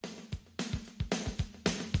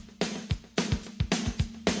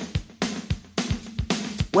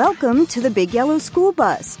Welcome to the Big Yellow School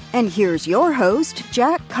Bus, and here's your host,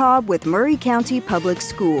 Jack Cobb with Maury County Public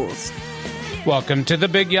Schools. Welcome to the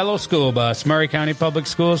Big Yellow School Bus, Maury County Public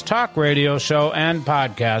Schools talk radio show and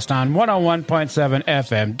podcast on 101.7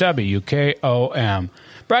 FM WKOM.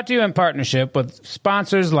 Brought to you in partnership with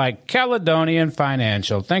sponsors like Caledonian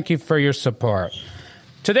Financial. Thank you for your support.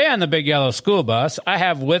 Today on the Big Yellow School Bus, I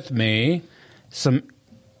have with me some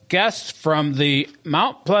guests from the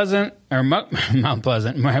Mount Pleasant, we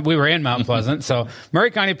were in Mount Pleasant, so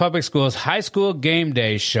Maury County Public Schools High School Game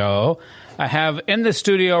Day Show. I have in the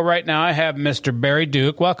studio right now, I have Mr. Barry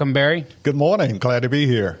Duke. Welcome, Barry. Good morning. Glad to be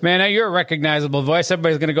here. Man, you're a recognizable voice.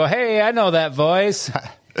 Everybody's going to go, hey, I know that voice.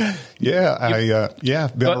 Been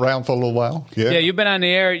around for a little while. Yeah, you've been on the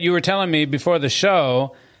air. You were telling me before the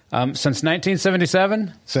show, since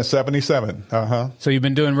 1977? Since 77, So you've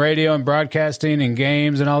been doing radio and broadcasting and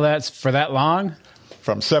games and all that for that long?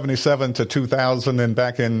 From 77 to 2000 and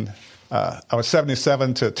back in, I was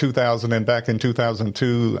 77 to 2000 and back in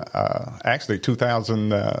 2002,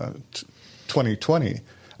 2020,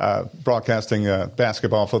 broadcasting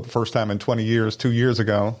basketball for the first time in 20 years, 2 years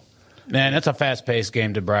ago. Man, that's a fast-paced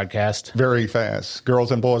game to broadcast. Very fast.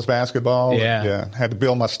 Girls and boys basketball. Yeah. Had to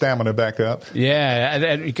build my stamina back up.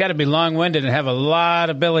 Yeah, you got to be long-winded and have a lot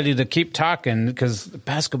of ability to keep talking because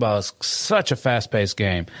basketball is such a fast-paced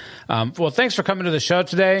game. Well, thanks for coming to the show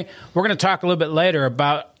today. We're going to talk a little bit later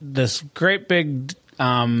about this great big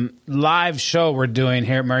live show we're doing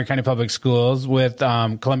here at Maury County Public Schools with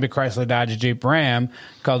Columbia Chrysler Dodge Jeep Ram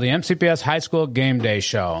called the MCPS High School Game Day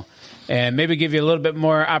Show. And maybe give you a little bit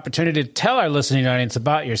more opportunity to tell our listening audience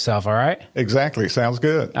about yourself, all right? Exactly. Sounds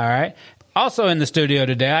good. All right. Also in the studio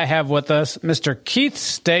today, I have with us Mr. Keith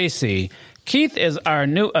Stacy. Keith is our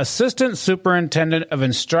new Assistant Superintendent of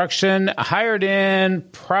Instruction, hired in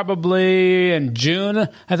probably in June,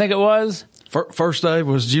 I think it was. First day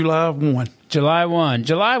was July 1. July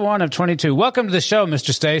 1 of 22. Welcome to the show,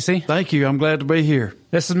 Mr. Stacy. Thank you. I'm glad to be here.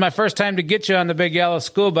 This is my first time to get you on the Big Yellow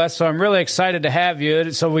School Bus, so I'm really excited to have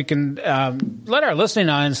you so we can let our listening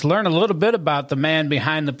audience learn a little bit about the man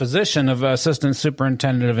behind the position of Assistant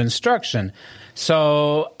Superintendent of Instruction.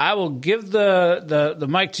 So I will give the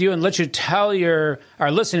mic to you and let you tell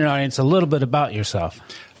our listening audience a little bit about yourself.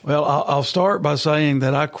 Well, I'll start by saying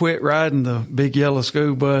that I quit riding the Big Yellow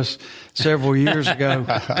School Bus several years ago.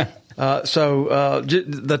 So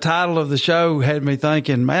the title of the show had me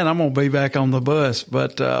thinking, man, I'm going to be back on the bus.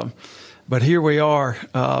 But here we are.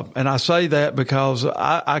 And I say that because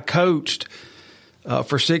I coached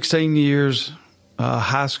for 16 years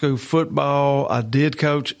high school football. I did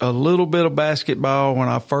coach a little bit of basketball when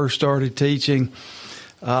I first started teaching.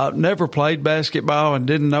 Never played basketball and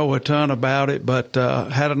didn't know a ton about it, but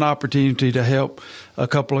had an opportunity to help a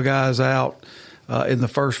couple of guys out in the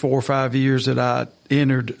first 4 or 5 years that I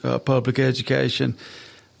entered public education.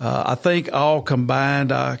 I think all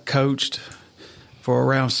combined, I coached for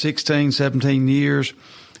around 16, 17 years.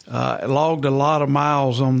 Logged a lot of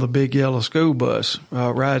miles on the Big Yellow School Bus,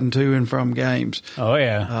 riding to and from games. Oh,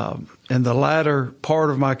 yeah. In the latter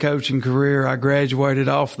part of my coaching career, I graduated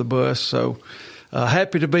off the bus, so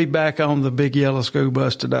happy to be back on the Big Yellow School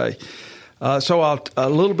Bus today. So a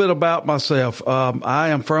little bit about myself. I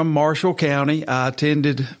am from Marshall County. I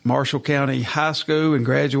attended Marshall County High School and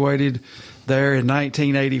graduated there in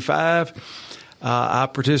 1985. I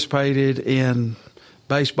participated in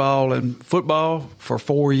baseball and football for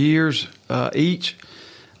 4 years each.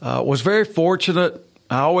 Was very fortunate.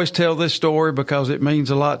 I always tell this story because it means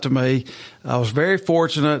a lot to me. I was very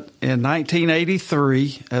fortunate in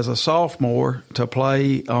 1983 as a sophomore to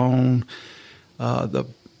play on the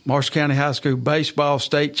Marshall County High School baseball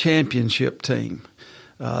state championship team.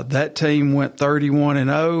 That team went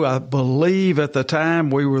 31-0. I believe at the time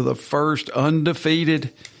we were the first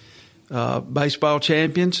undefeated baseball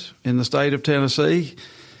champions in the state of Tennessee.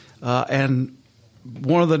 And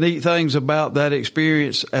one of the neat things about that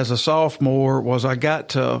experience as a sophomore was I got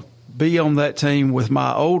to be on that team with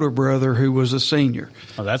my older brother who was a senior.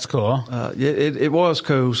 Oh, that's cool. It was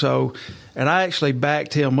cool. So, and I actually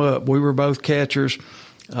backed him up. We were both catchers.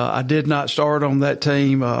 I did not start on that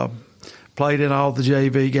team. Played in all the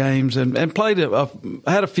JV games and played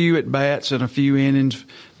had a few at bats and a few innings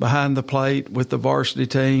behind the plate with the varsity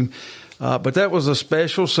team. But that was a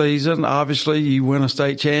special season. Obviously, you win a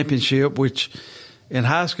state championship, which in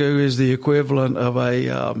high school is the equivalent of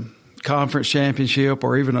a conference championship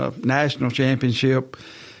or even a national championship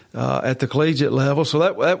at the collegiate level. So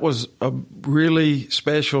that was a really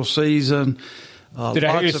special season. Did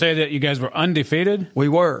I hear you say that you guys were undefeated? We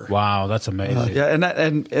were. Wow, that's amazing. Yeah,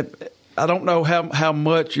 and I don't know how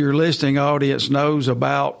much your listening audience knows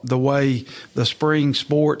about the way the spring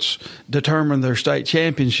sports determine their state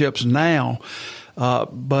championships now.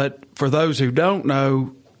 But for those who don't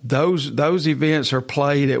know, those events are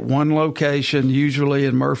played at one location, usually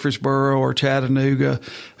in Murfreesboro or Chattanooga,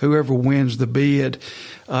 whoever wins the bid.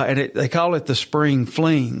 And they call it the Spring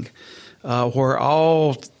Fling, where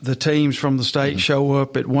all the teams from the state show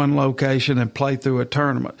up at one location and play through a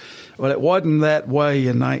tournament. Well, it wasn't that way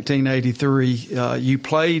in 1983. You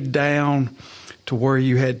played down to where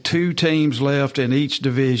you had 2 teams left in each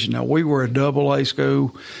division. Now, we were a AA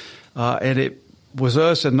school, and it was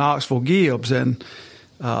us and Knoxville Gibbs. And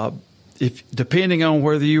if depending on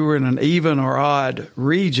whether you were in an even or odd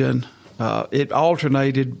region, it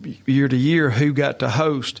alternated year to year who got to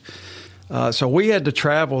host. So we had to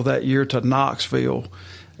travel that year to Knoxville,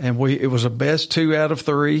 and it was a best 2 out of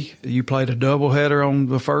 3. You played a doubleheader on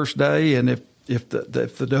the first day, and if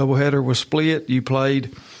the doubleheader was split, you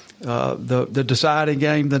played the deciding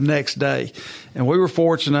game the next day. And we were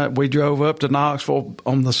fortunate. We drove up to Knoxville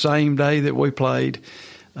on the same day that we played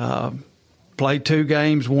 2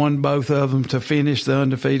 games, won both of them to finish the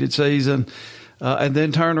undefeated season, and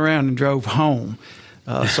then turned around and drove home.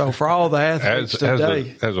 So for all the athletes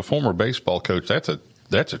today, as a former baseball coach, that's a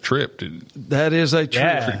trip. That is a trip.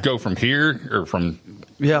 Yeah. To go from here or from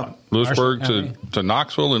Lewisburg to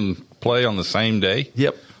Knoxville and play on the same day.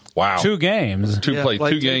 Yep. Wow. 2 games. Play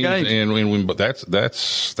two games. And but that's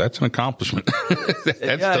an accomplishment.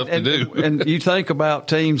 That's tough to do. And you think about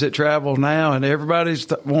teams that travel now, and everybody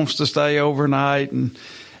wants to stay overnight, and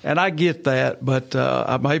I get that, but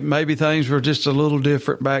maybe things were just a little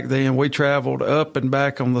different back then. We traveled up and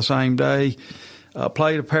back on the same day.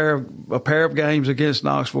 Played a pair of games against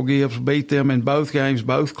Knoxville Gibbs, beat them in both games,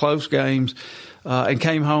 both close games. And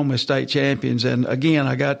came home as state champions. And, again,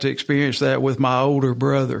 I got to experience that with my older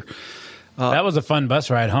brother. That was a fun bus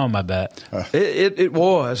ride home, I bet. It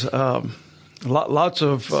was. Lots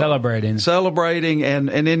of celebrating, and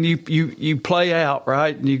then you play out,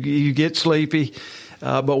 right? And you get sleepy.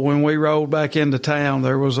 But when we rolled back into town,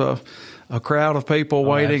 there was a crowd of people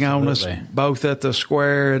waiting on us, both at the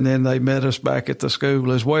square, and then they met us back at the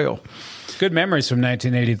school as well. Good memories from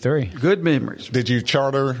 1983. Good memories. Did you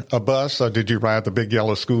charter a bus, or did you ride the big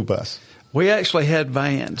yellow school bus? We actually had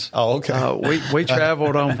vans. Oh, okay. We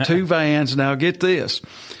traveled on 2 vans. Now, get this.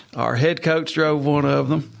 Our head coach drove one of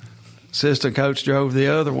them. Assistant coach drove the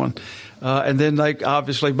other one. And then they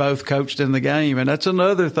obviously both coached in the game. And that's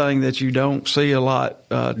another thing that you don't see a lot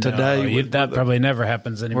today. No, that probably never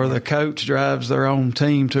happens anymore. Where the coach drives their own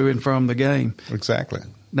team to and from the game. Exactly.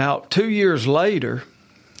 Now, 2 years later,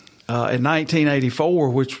 in 1984,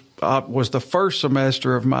 which was the first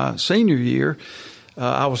semester of my senior year,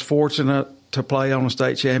 I was fortunate to play on a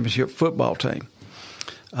state championship football team.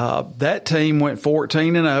 That team went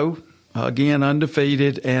 14-0, again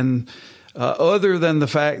undefeated, and other than the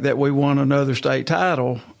fact that we won another state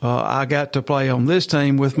title, I got to play on this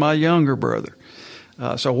team with my younger brother.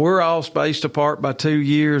 So we're all spaced apart by 2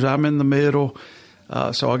 years. I'm in the middle.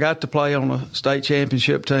 So I got to play on a state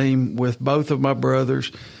championship team with both of my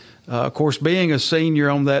brothers. Of course, being a senior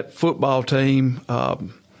on that football team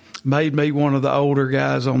made me one of the older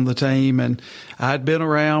guys on the team, and I'd been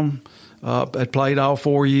around, had played all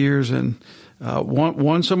 4 years, and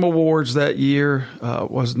won some awards that year,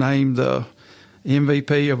 was named the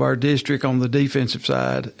MVP of our district on the defensive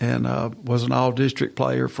side, and was an all-district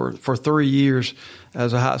player for 3 years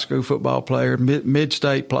as a high school football player,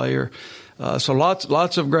 mid-state player. So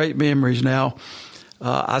lots of great memories. Now,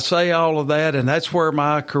 I say all of that, and that's where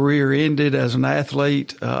my career ended as an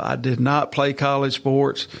athlete. I did not play college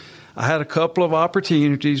sports. I had a couple of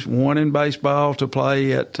opportunities, one in baseball to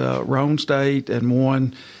play at Roane State and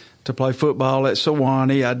one to play football at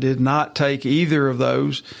Sewanee. I did not take either of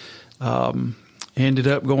those. Ended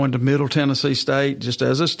up going to Middle Tennessee State just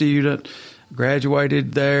as a student.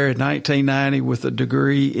 Graduated there in 1990 with a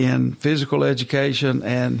degree in physical education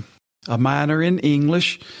and a minor in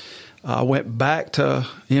English. I went back to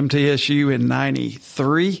MTSU in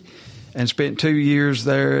 93 and spent 2 years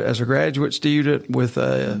there as a graduate student with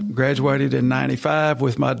graduated in 95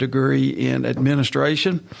 with my degree in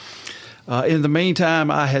administration. In the meantime,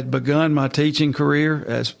 I had begun my teaching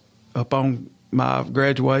career upon my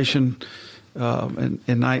graduation in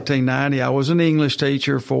 1990. I was an English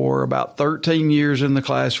teacher for about 13 years in the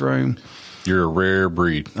classroom. You're a rare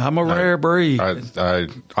breed. I'm a rare breed. I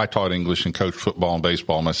taught English and coached football and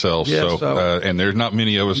baseball myself. Yes, and there's not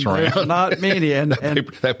many of us around. There's not many, and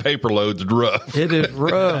that paper load's rough. It is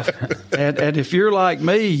rough. and if you're like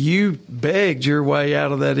me, you begged your way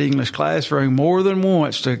out of that English classroom more than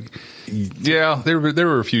once to Yeah, there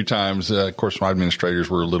were a few times. Of course, my administrators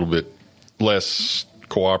were a little bit less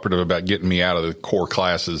cooperative about getting me out of the core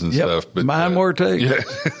classes and stuff. But mine were too.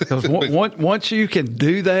 Because once you can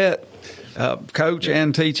do that, coach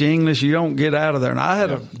and teach English, you don't get out of there. And I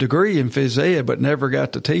had a degree in phys ed, but never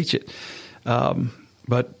got to teach it.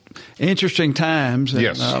 But interesting times. And,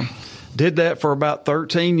 yes. Did that for about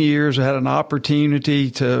 13 years. I had an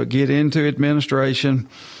opportunity to get into administration,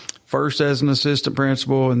 first as an assistant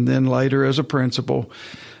principal and then later as a principal.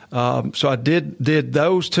 So I did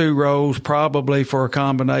those two roles probably for a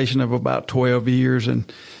combination of about 12 years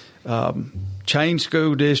and changed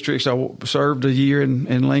school districts. I served a year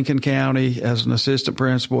in Lincoln County as an assistant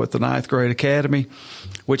principal at the 9th grade academy,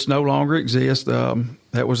 which no longer exists.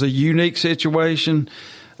 That was a unique situation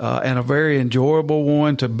and a very enjoyable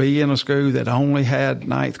one to be in a school that only had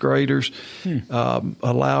 9th graders.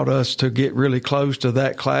 Allowed us to get really close to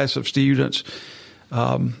that class of students.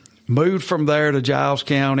 Moved from there to Giles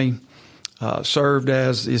County, served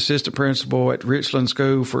as the assistant principal at Richland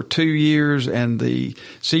School for 2 years and the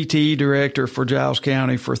CTE director for Giles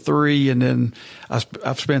County for 3. And then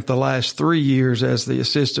I've spent the last 3 years as the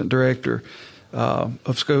assistant director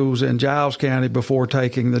of schools in Giles County before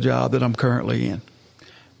taking the job that I'm currently in.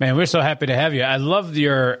 Man, we're so happy to have you. I love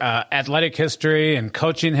your athletic history and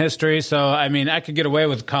coaching history. So, I mean, I could get away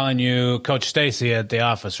with calling you Coach Stacy at the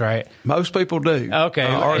office, right? Most people do. Okay.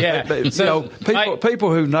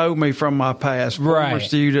 People who know me from my past, former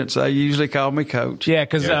students, they usually call me Coach. Yeah,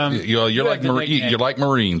 because you're like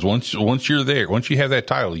Marines. Once you're there, once you have that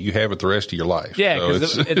title, you have it the rest of your life. Yeah,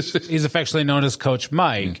 because he's affectionately known as Coach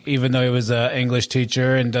Mike, even though he was an English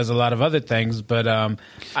teacher and does a lot of other things. But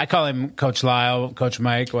I call him Coach Lyle, Coach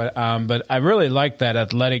Mike. But I really like that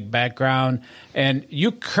athletic background. And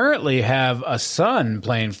you currently have a son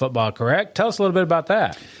playing football, correct? Tell us a little bit about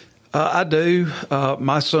that. I do.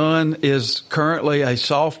 My son is currently a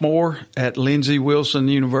sophomore at Lindsey Wilson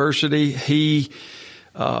University. He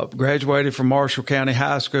graduated from Marshall County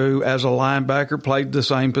High School as a linebacker, played the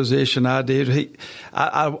same position I did.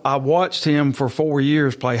 I watched him for 4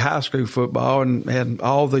 years play high school football and had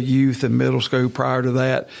all the youth and middle school prior to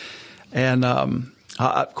that. And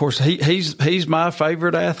of course, he's my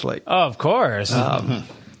favorite athlete. Oh, of course.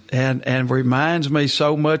 And reminds me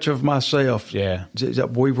so much of myself. Yeah.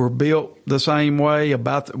 We were built the same way.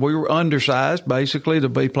 We were undersized, basically, to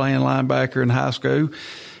be playing linebacker in high school.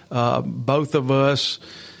 Both of us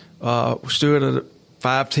stood at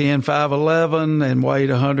 5'10", 5'11", and weighed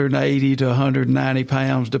 180 to 190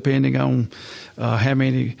 pounds, depending on how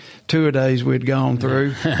many two-a-days we'd gone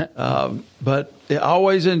through. But I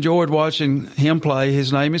always enjoyed watching him play.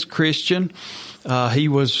 His name is Christian. He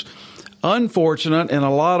was unfortunate in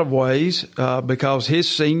a lot of ways because his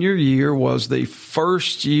senior year was the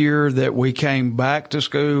first year that we came back to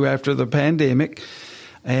school after the pandemic.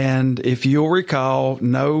 And if you'll recall,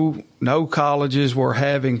 no colleges were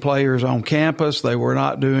having players on campus. They were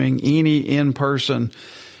not doing any in-person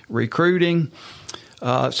recruiting.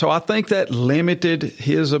 So I think that limited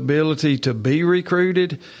his ability to be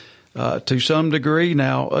recruited to some degree.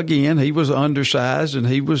 Now, again, he was undersized and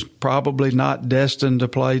he was probably not destined to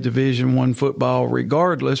play Division I football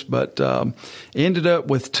regardless, but ended up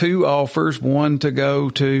with 2 offers, one to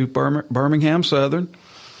go to Birmingham Southern.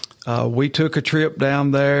 We took a trip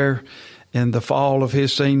down there in the fall of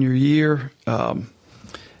his senior year,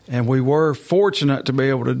 and we were fortunate to be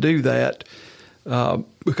able to do that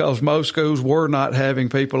because most schools were not having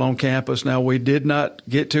people on campus. Now, we did not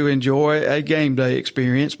get to enjoy a game day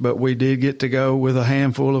experience, but we did get to go with a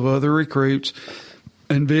handful of other recruits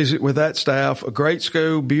and visit with that staff. A great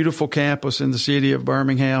school, beautiful campus in the city of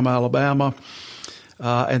Birmingham, Alabama.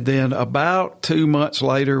 And then about 2 months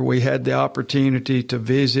later, we had the opportunity to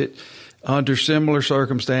visit under similar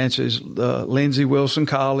circumstances, Lindsey Wilson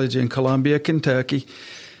College in Columbia, Kentucky.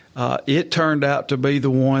 It turned out to be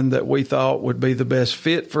the one that we thought would be the best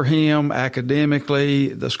fit for him academically,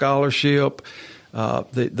 the scholarship,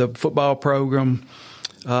 the football program.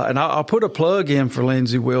 And I'll put a plug in for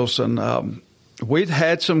Lindsey Wilson. We'd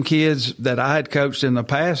had some kids that I had coached in the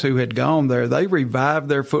past who had gone there. They revived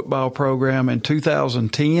their football program in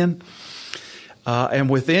 2010. And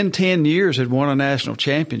within 10 years had won a national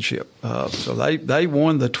championship. So they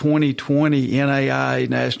won the 2020 NAIA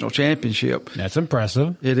national championship. That's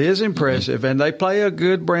impressive. It is impressive. And they play a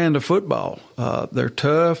good brand of football. They're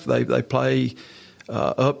tough. They play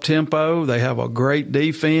up-tempo. They have a great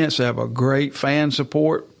defense. They have a great fan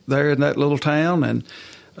support there in that little town. And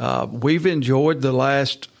we've enjoyed the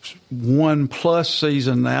last 1+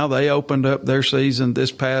 season now. They opened up their season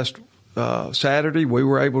this past Saturday. We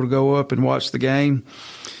were able to go up and watch the game.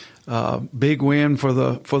 Big win for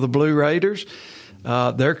the Blue Raiders.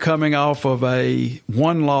 They're coming off of a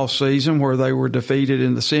one-loss season where they were defeated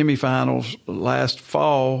in the semifinals last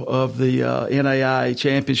fall of the NAIA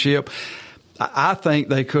championship. I think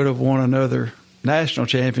they could have won another national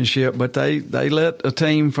championship, but they let a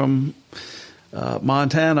team from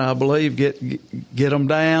Montana, I believe, get them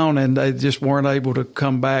down, and they just weren't able to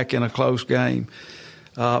come back in a close game.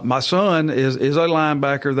 My son is a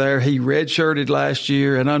linebacker there. He redshirted last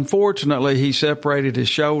year, and unfortunately, he separated his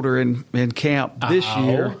shoulder in camp this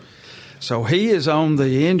year. So he is on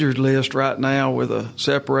the injured list right now with a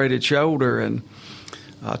separated shoulder, and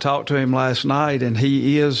I talked to him last night, and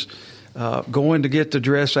he is going to get the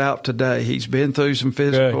dress out today. He's been through some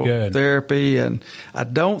physical therapy, and I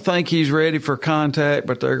don't think he's ready for contact,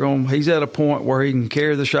 but he's at a point where he can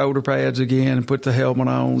carry the shoulder pads again and put the helmet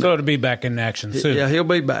on. So it'll be back in action soon. Yeah, he'll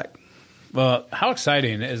be back. Well, how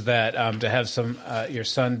exciting is that to have your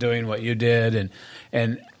son doing what you did,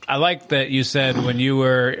 and I like that you said when you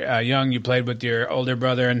were young you played with your older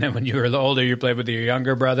brother, and then when you were older you played with your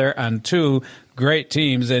younger brother on two great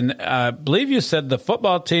teams. And I believe you said the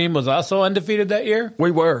football team was also undefeated that year? We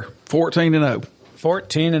were 14-0.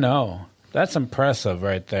 14-0. That's impressive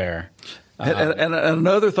right there. And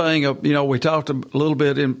another thing, we talked a little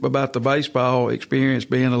bit about the baseball experience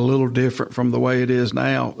being a little different from the way it is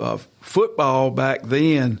now. Football back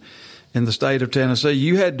then in the state of Tennessee,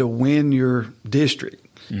 you had to win your district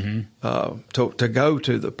to go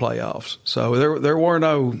to the playoffs. So there were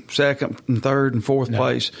no second and third and fourth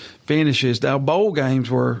place finishes. Now, bowl games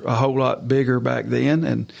were a whole lot bigger back then,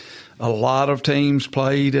 and a lot of teams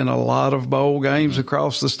played in a lot of bowl games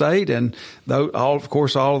across the state, and of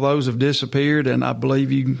course, all of those have disappeared, and I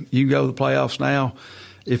believe you go to the playoffs now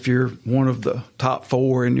if you're one of the top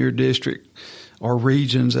four in your district or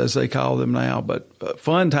regions, as they call them now. But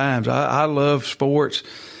fun times. I love sports.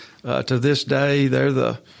 To this day, they're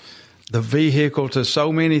the vehicle to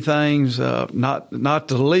so many things, not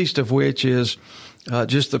the least of which is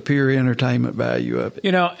just the pure entertainment value of it.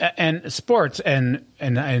 And sports and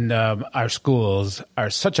our schools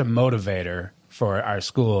are such a motivator for our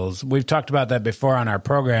schools. We've talked about that before on our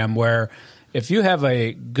program, where if you have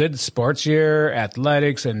a good sports year,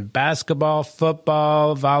 athletics and basketball,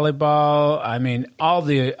 football, volleyball, I mean, all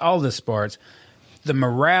the sports, the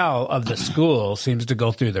morale of the school seems to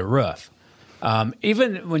go through the roof.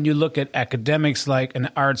 Even when you look at academics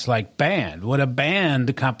and arts like band, what a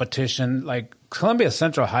band competition, like Columbia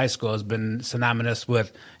Central High School has been synonymous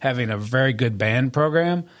with having a very good band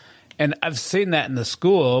program. And I've seen that in the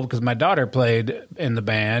school because my daughter played in the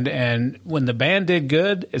band. And when the band did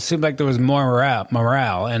good, it seemed like there was more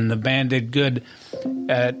morale. And the band did good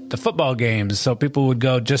at the football games. So people would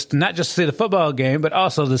go not just to see the football game, but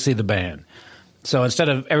also to see the band. So instead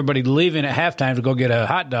of everybody leaving at halftime to go get a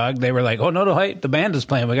hot dog, they were like, oh, no, wait, the band is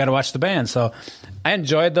playing. We got to watch the band. So I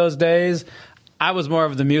enjoyed those days. I was more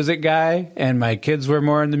of the music guy, and my kids were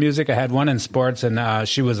more in the music. I had one in sports, and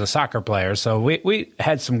she was a soccer player. So we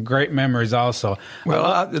had some great memories also. Well,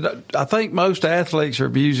 I think most athletes are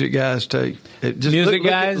music guys, too.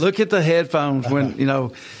 Guys? Look at the headphones when,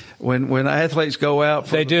 When athletes go out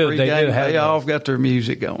for they all got their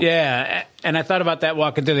music going. Yeah, and I thought about that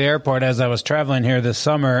walking through the airport as I was traveling here this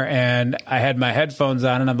summer, and I had my headphones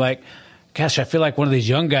on, and I'm like, gosh, I feel like one of these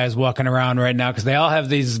young guys walking around right now because they all have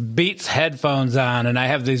these Beats headphones on, and I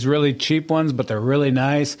have these really cheap ones, but they're really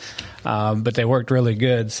nice, but they worked really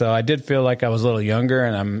good. So I did feel like I was a little younger,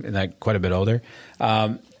 and I'm quite a bit older.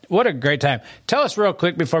 What a great time. Tell us real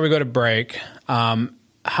quick before we go to break,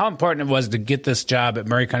 how important it was to get this job at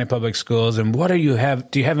Maury County Public Schools, and what do you have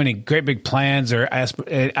any great big plans or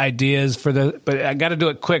ideas for but I got to do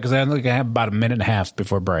it quick because I think I have about a minute and a half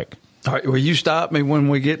before break. All right, well, you stop me when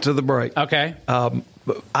we get to the break. Okay.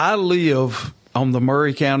 I live on the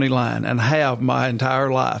Maury County line and have my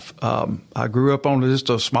entire life. I grew up on just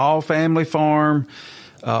a small family farm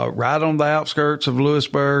right on the outskirts of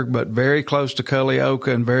Lewisburg, but very close to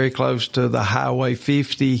Culleoka and very close to the Highway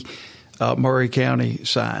 50 Maury County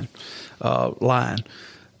line.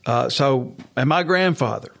 And my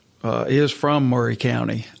grandfather is from Maury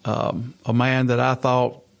County, a man that I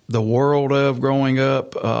thought the world of growing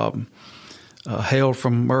up, hailed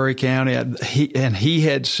from Maury County. He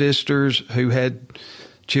had sisters who had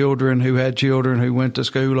children who went to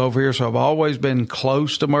school over here. So I've always been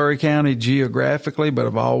close to Maury County geographically, but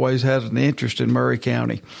I've always had an interest in Maury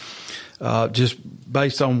County. Just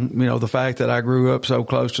based on, the fact that I grew up so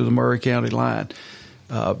close to the Maury County line.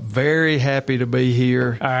 Very happy to be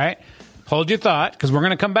here. All right. Hold your thought, because we're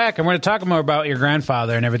going to come back and we're going to talk more about your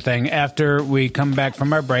grandfather and everything after we come back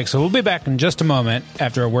from our break. So we'll be back in just a moment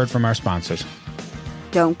after a word from our sponsors.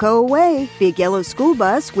 Don't go away. Big Yellow School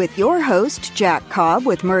Bus with your host, Jack Cobb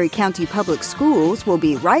with Murray County Public Schools will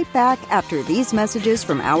be right back after these messages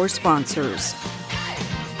from our sponsors.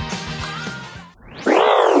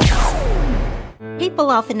 People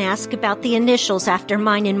often ask about the initials after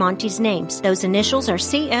mine and Monty's names. Those initials are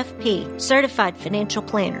CFP, Certified Financial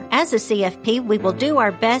Planner. As a CFP, we will do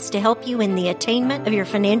our best to help you in the attainment of your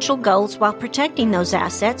financial goals while protecting those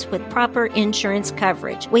assets with proper insurance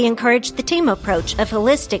coverage. We encourage the team approach of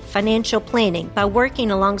holistic financial planning by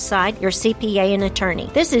working alongside your CPA and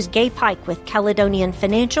attorney. This is Gay Pike with Caledonian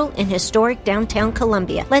Financial in historic downtown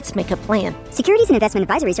Columbia. Let's make a plan. Securities and investment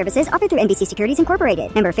advisory services offered through NBC Securities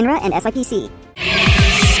Incorporated. Member FINRA and SIPC.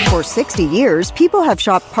 For 60 years, people have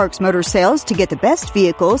shopped Parks Motor Sales to get the best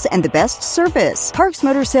vehicles and the best service.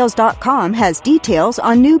 ParksMotorsales.com has details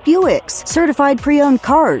on new Buicks, certified pre-owned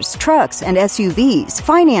cars, trucks, and SUVs,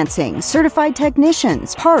 financing, certified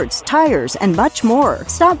technicians, parts, tires, and much more.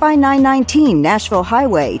 Stop by 919 Nashville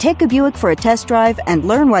Highway, take a Buick for a test drive, and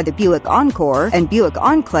learn why the Buick Encore and Buick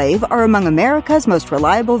Enclave are among America's most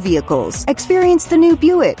reliable vehicles. Experience the new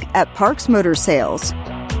Buick at Parks Motor Sales.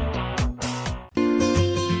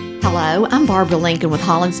 Hello, I'm Barbara Lincoln with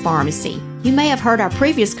Hollins Pharmacy. You may have heard our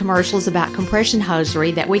previous commercials about compression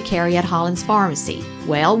hosiery that we carry at Hollins Pharmacy.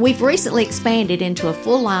 Well, we've recently expanded into a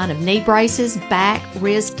full line of knee braces, back,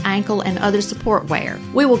 wrist, ankle, and other support wear.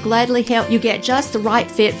 We will gladly help you get just the right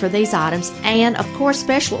fit for these items and, of course,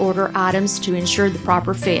 special order items to ensure the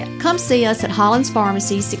proper fit. Come see us at Hollins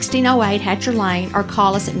Pharmacy, 1608 Hatcher Lane, or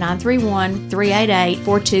call us at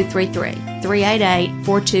 931-388-4233.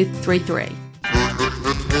 388-4233.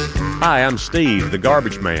 Hi, I'm Steve, the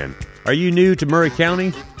Garbage Man. Are you new to Murray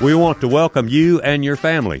County? We want to welcome you and your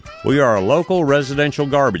family. We are a local residential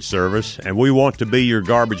garbage service, and we want to be your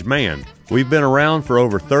garbage man. We've been around for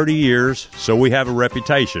over 30 years, so we have a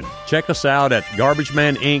reputation. Check us out at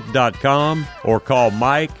GarbageManInc.com or call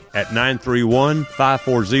Mike at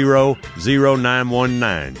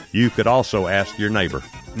 931-540-0919. You could also ask your neighbor.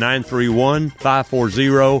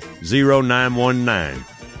 931-540-0919.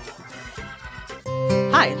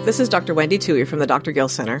 Hi, this is Dr. Wendy Toohey from the Dr. Gill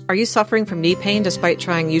Center. Are you suffering from knee pain despite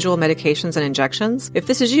trying usual medications and injections? If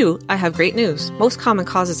this is you, I have great news. Most common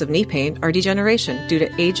causes of knee pain are degeneration due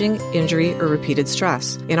to aging, injury, or repeated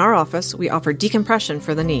stress. In our office, we offer decompression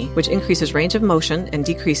for the knee, which increases range of motion and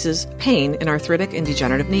decreases pain in arthritic and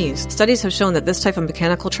degenerative knees. Studies have shown that this type of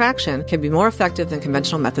mechanical traction can be more effective than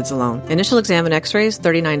conventional methods alone. Initial exam and x-rays,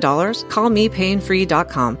 $39. Call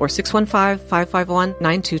mepainfree.com or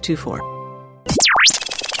 615-551-9224.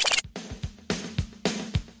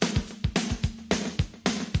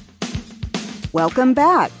 Welcome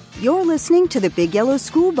back. You're listening to the Big Yellow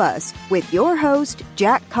School Bus with your host,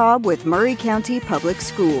 Jack Cobb with Murray County Public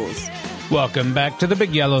Schools. Welcome back to the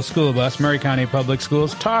Big Yellow School Bus, Murray County Public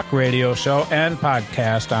Schools talk radio show and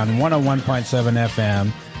podcast on 101.7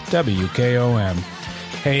 FM, WKOM.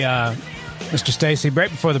 Hey, Mr. Stacy, right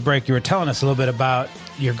before the break, you were telling us a little bit about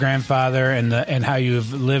your grandfather and how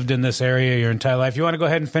you've lived in this area your entire life. You want to go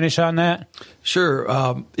ahead and finish on that?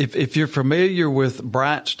 Sure. If you're familiar with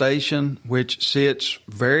Bryant Station, which sits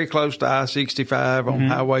very close to I-65 on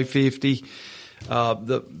Highway 50,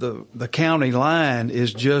 the county line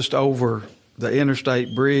is just over the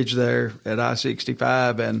interstate bridge there at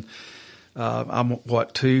I-65, and I'm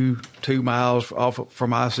two miles off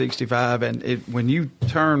from I-65, and when you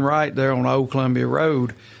turn right there on Old Columbia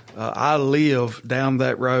Road, I live down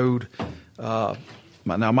that road. Now,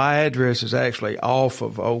 my address is actually off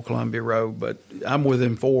of Old Columbia Road, but I'm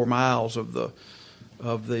within 4 miles of the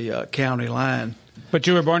county line. But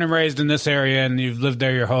you were born and raised in this area, and you've lived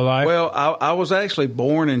there your whole life? Well, I was actually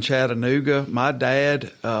born in Chattanooga. My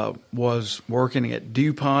dad was working at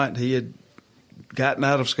DuPont. He had gotten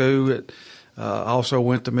out of school also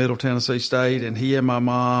went to Middle Tennessee State, and he and my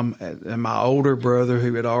mom and my older brother,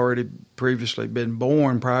 who had already previously been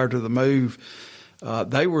born prior to the move,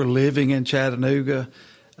 they were living in Chattanooga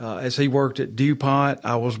as he worked at DuPont.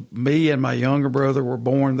 Me and my younger brother were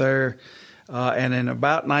born there. And in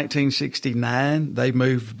about 1969, they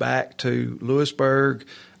moved back to Lewisburg.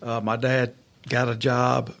 My dad got a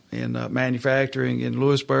job in manufacturing in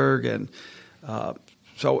Lewisburg, and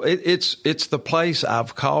so it's the place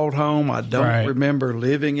I've called home. I don't remember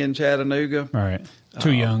living in Chattanooga. Right.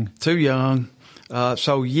 Too young. Too young.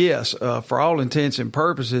 So, yes, for all intents and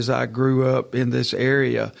purposes, I grew up in this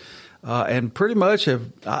area. And pretty much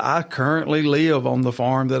I currently live on the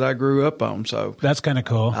farm that I grew up on. So that's kind of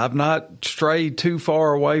cool. I've not strayed too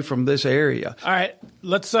far away from this area. All right,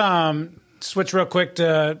 let's switch real quick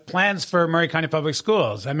to plans for Maury County Public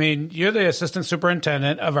Schools. I mean, you're the assistant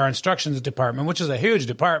superintendent of our instructions department, which is a huge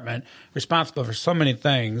department responsible for so many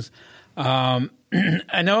things.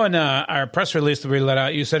 I know in our press release that we let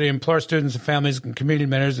out, you said you implore students and families and community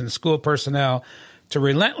mentors and school personnel to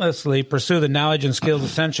relentlessly pursue the knowledge and skills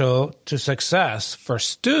essential to success for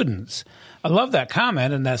students. I love that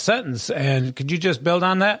comment and that sentence. And could you just build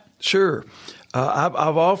on that? Sure. I've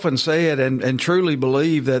often said and truly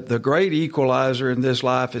believe that the great equalizer in this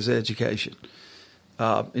life is education.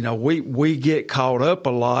 We get caught up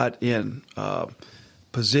a lot in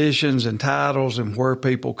positions and titles and where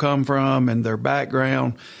people come from and their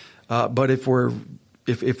background. But if we're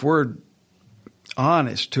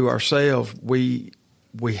honest to ourselves, we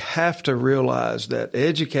have to realize that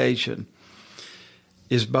education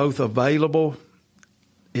is both available,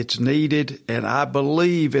 it's needed, and I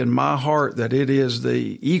believe in my heart that it is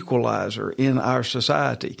the equalizer in our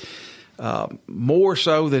society, more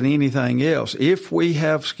so than anything else. If we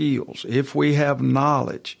have skills, if we have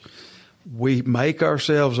knowledge, we make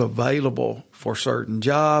ourselves available for certain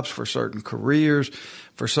jobs, for certain careers,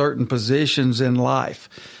 for certain positions in life.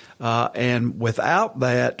 And without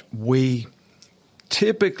that, we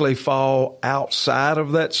typically fall outside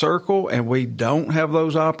of that circle and we don't have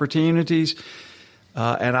those opportunities.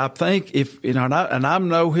 And I think and I'm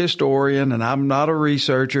no historian and I'm not a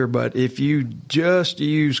researcher, but if you just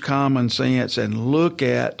use common sense and look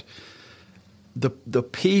at the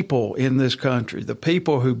people in this country, the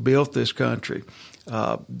people who built this country,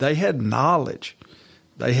 they had knowledge,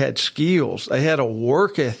 they had skills, they had a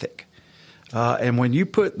work ethic. And when you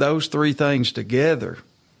put those three things together,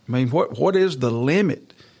 I mean, what is the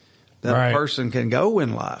limit that a person can go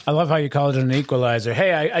in life? I love how you call it an equalizer.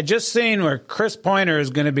 Hey, I just seen where Chris Pointer is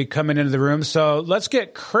going to be coming into the room, so let's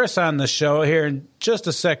get Chris on the show here in just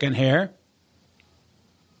a second here.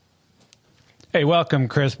 Hey, welcome,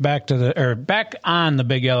 Chris, back on the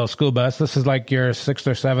Big Yellow School Bus. This is like your 6th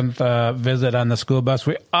or 7th visit on the school bus.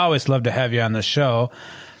 We always love to have you on the show.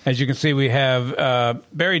 As you can see, we have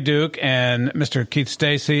Barry Duke and Mr. Keith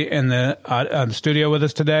Stacy in the studio with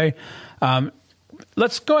us today.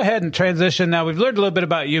 Let's go ahead and transition now. We've learned a little bit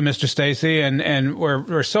about you, Mr. Stacy, and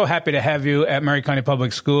we're so happy to have you at Maury County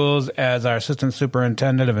Public Schools as our assistant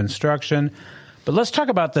superintendent of instruction. But let's talk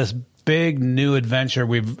about this big new adventure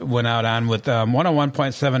we've went out on with 101.7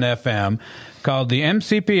 FM called the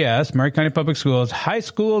MCPS, Maury County Public Schools High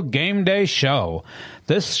School Game Day Show.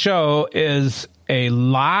 This show is a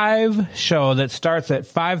live show that starts at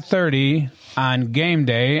 5:30 on game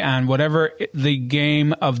day on whatever the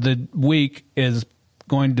game of the week is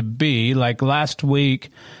going to be. Like last week,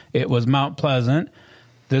 it was Mount Pleasant.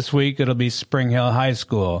 This week, it'll be Spring Hill High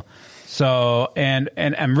School. So, and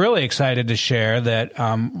I'm really excited to share that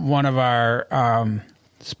one of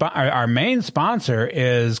our main sponsor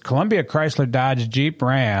is Columbia Chrysler Dodge Jeep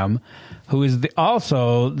Ram, who is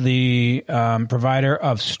also the provider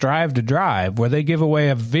of Strive to Drive, where they give away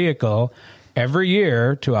a vehicle every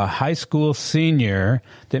year to a high school senior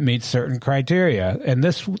that meets certain criteria. And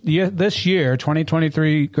this year,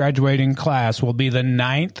 2023 graduating class will be the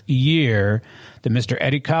 9th year that Mr.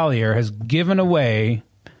 Eddie Collier has given away,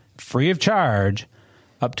 free of charge,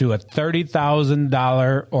 up to a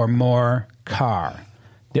 $30,000 or more car.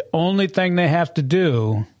 The only thing they have to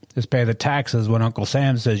do is pay the taxes when Uncle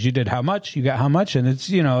Sam says, you did how much, you got how much, and it's,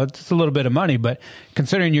 it's a little bit of money, but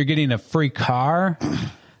considering you're getting a free car,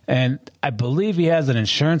 and I believe he has an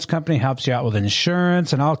insurance company, helps you out with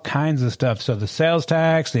insurance and all kinds of stuff. So the sales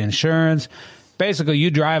tax, the insurance, basically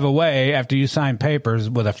you drive away after you sign papers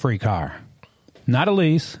with a free car. Not a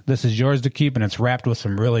lease. This is yours to keep, and it's wrapped with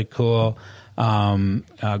some really cool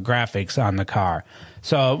graphics on the car.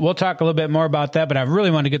 So we'll talk a little bit more about that, but I really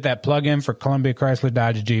want to get that plug in for Columbia Chrysler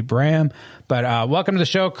Dodge Jeep Ram. But welcome to the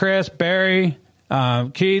show, Chris, Barry,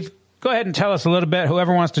 Keith. Go ahead and tell us a little bit,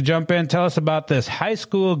 whoever wants to jump in, tell us about this high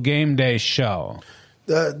school game day show.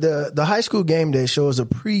 The high school game day show is a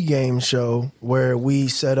pregame show where we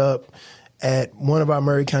set up at one of our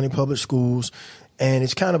Maury County Public Schools, and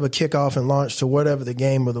it's kind of a kickoff and launch to whatever the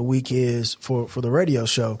game of the week is for the radio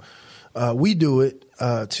show. We do it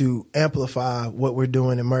to amplify what we're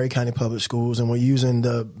doing in Maury County Public Schools, and we're using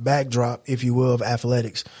the backdrop, if you will, of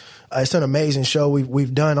athletics. It's an amazing show.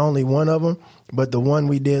 We've done only one of them, but the one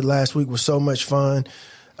we did last week was so much fun.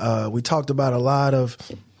 We talked about a lot of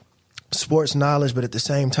sports knowledge, but at the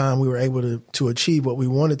same time, we were able to achieve what we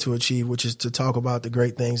wanted to achieve, which is to talk about the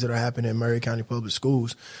great things that are happening in Maury County Public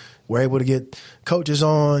Schools. We're able to get coaches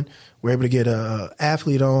on. We're able to get an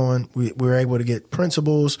athlete on. We're able to get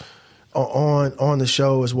principals on the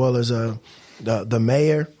show, as well as the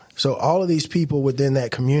mayor. So all of these people within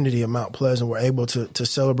that community of Mount Pleasant were able to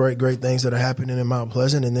celebrate great things that are happening in Mount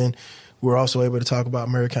Pleasant. And then we're also able to talk about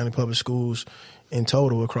Maury County Public Schools in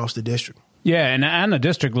total across the district. Yeah, and on the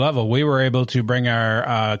district level, we were able to bring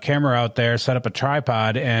our camera out there, set up a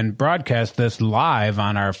tripod, and broadcast this live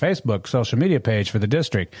on our Facebook social media page for the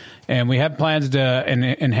district. And we have plans to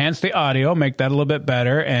enhance the audio, make that a little bit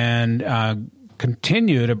better, and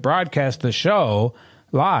continue to broadcast the show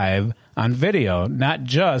live on video, not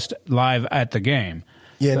just live at the game.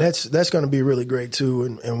 Yeah, and that's going to be really great,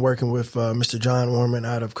 too, and working with Mr. John Warman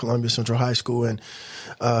out of Columbia Central High School and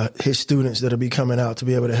his students that will be coming out to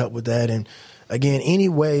be able to help with that. And, again, any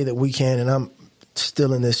way that we can, and I'm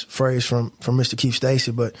stealing this phrase from Mr. Keith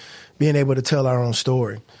Stacy, but being able to tell our own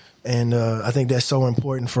story. And I think that's so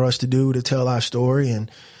important for us to do, to tell our story.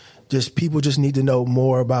 And just people just need to know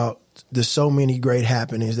more about there's so many great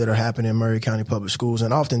happenings that are happening in Maury County Public Schools.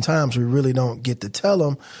 And oftentimes we really don't get to tell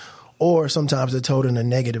them, or sometimes they're told in a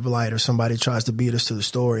negative light or somebody tries to beat us to the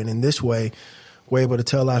story. And in this way, we're able to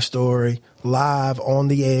tell our story live on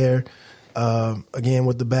the air, again,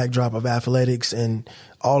 with the backdrop of athletics and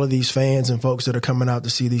all of these fans and folks that are coming out to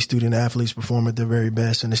see these student athletes perform at their very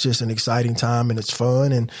best. And it's just an exciting time, and it's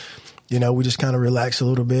fun. And, you know, we just kind of relax a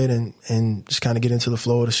little bit and just kind of get into the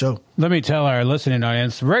flow of the show. Let me tell our listening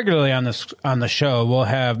audience, regularly on the show, we'll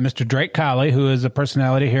have Mr. Drake Colley, who is a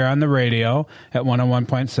personality here on the radio at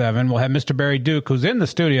 101.7. We'll have Mr. Barry Duke, who's in the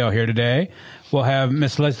studio here today. We'll have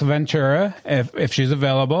Miss Lisa Ventura, if she's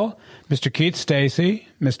available, Mr. Keith Stacy,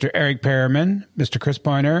 Mr. Eric Perriman, Mr. Chris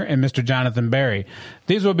Pointer, and Mr. Jonathan Berry.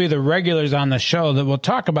 These will be the regulars on the show that will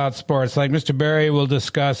talk about sports. Like Mr. Berry will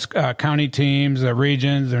discuss county teams, their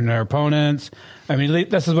regions, and their opponents. I mean,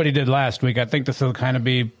 this is what he did last week. I think this will kind of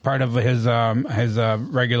be part of his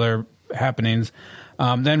regular happenings.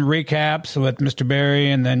 Then recaps with Mr.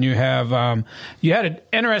 Berry, and then you have you had an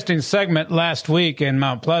interesting segment last week in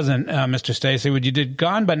Mount Pleasant, Mr. Stacy, where you did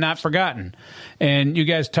Gone But Not Forgotten, and you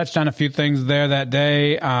guys touched on a few things there that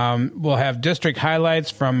day. We'll have district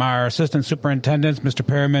highlights from our assistant superintendents, Mr.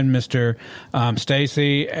 Perriman, Mr.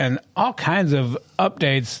 Stacy, and all kinds of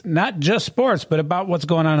updates, not just sports, but about what's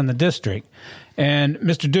going on in the district. And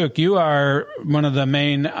Mr. Duke, you are one of the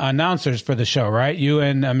main announcers for the show, right? You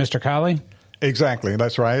and Mr. Colley? Exactly.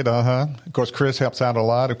 That's right. Of course, Chris helps out a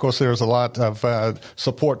lot. Of course, there's a lot of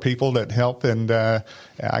support people that help. And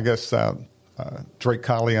I guess Drake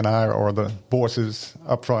Colley and I are the voices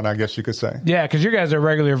up front, I guess you could say. Yeah, because you guys are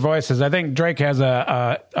regular voices. I think Drake has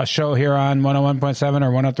a show here on 101.7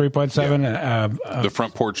 or 103.7. Yeah. The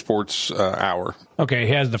Front Porch Sports Hour. Okay,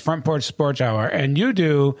 he has the Front Porch Sports Hour. And you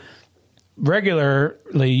do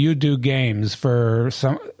regularly games for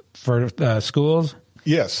schools?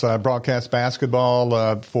 Yes, broadcast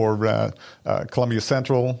basketball for Columbia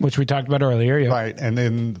Central. Which we talked about earlier, yeah. Right, and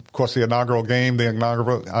then, of course, the inaugural game, the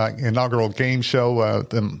inaugural game show,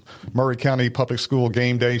 the Maury County Public School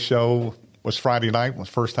Game Day Show was Friday night. It was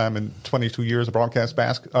the first time in 22 years of broadcast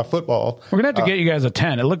football. We're going to have to get you guys a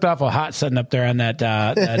tent. It looked awful hot sitting up there on that.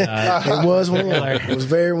 It was warm. It was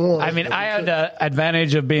very warm. I mean, I had the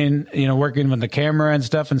advantage of being, working with the camera and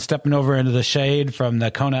stuff and stepping over into the shade from the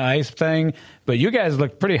Kona Ice thing. But you guys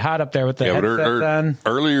looked pretty hot up there with the headsets on.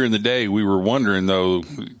 Earlier in the day, we were wondering, though,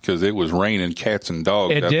 because it was raining cats and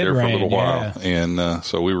dogs out there for a little while. And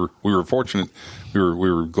so we were fortunate. We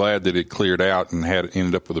were glad that it cleared out and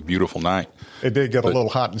ended up with a beautiful night. It did get a little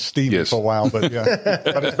hot and steamy for a while, but yeah,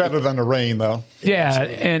 but it's better than the rain, though. Yeah,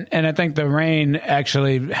 and I think the rain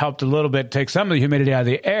actually helped a little bit take some of the humidity out of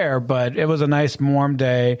the air, but it was a nice warm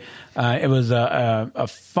day. It was a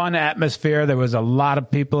fun atmosphere. There was a lot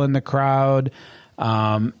of people in the crowd.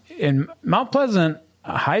 In Mount Pleasant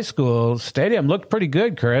High School Stadium looked pretty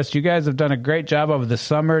good, Chris. You guys have done a great job over the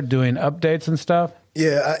summer doing updates and stuff.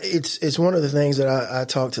 Yeah, it's one of the things that I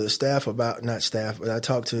talk to the staff about, not staff, but I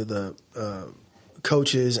talk to the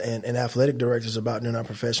coaches and athletic directors about in our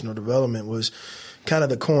professional development was kind of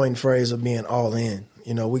the coined phrase of being all in.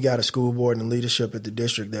 We got a school board and leadership at the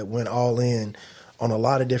district that went all in on a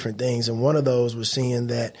lot of different things. And one of those was seeing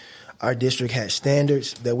that our district had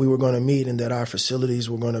standards that we were going to meet and that our facilities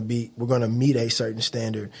were going to meet a certain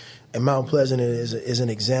standard. And Mount Pleasant is an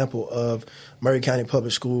example of Maury County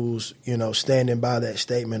Public Schools, standing by that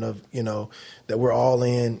statement of, that we're all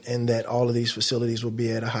in and that all of these facilities will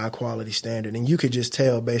be at a high quality standard. And you could just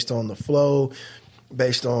tell based on the flow,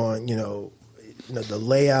 based on, the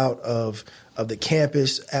layout of the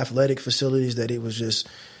campus athletic facilities, that it was just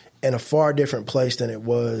in a far different place than it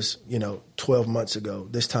was, 12 months ago,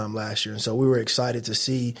 this time last year. And so we were excited to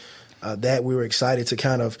see that. We were excited to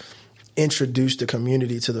kind of introduce the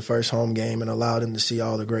community to the first home game and allow them to see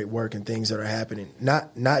all the great work and things that are happening.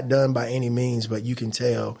 Not done by any means, but you can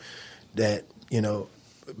tell that,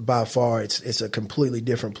 by far it's a completely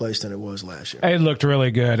different place than it was last year. It looked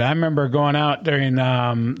really good. I remember going out during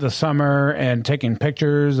the summer and taking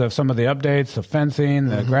pictures of some of the updates, the fencing,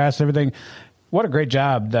 the grass, everything. What a great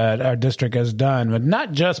job that our district has done, but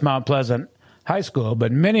not just Mount Pleasant High School,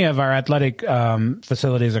 but many of our athletic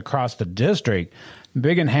facilities across the district.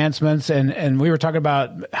 Big enhancements, and we were talking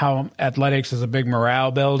about how athletics is a big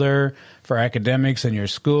morale builder for academics in your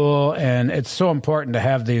school, and it's so important to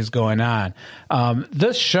have these going on.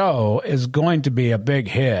 This show is going to be a big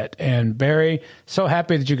hit, and Barry, so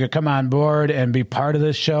happy that you could come on board and be part of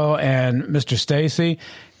this show, and Mr. Stacy,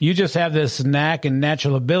 you just have this knack and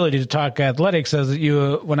natural ability to talk athletics. As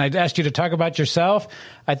when I asked you to talk about yourself,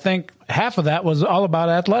 I think half of that was all about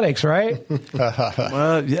athletics, right?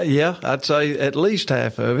 Well, yeah, I'd say at least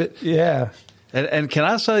half of it. Yeah. And can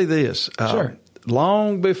I say this? Sure.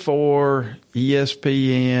 Long before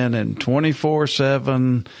ESPN and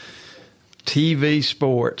 24/7 TV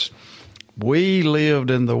sports, we lived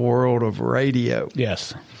in the world of radio.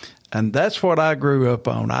 Yes. And that's what I grew up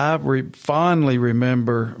on. I fondly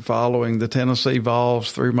remember following the Tennessee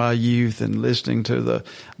Vols through my youth and listening to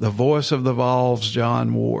the voice of the Vols,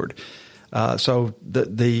 John Ward. So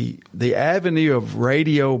the avenue of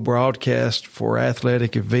radio broadcast for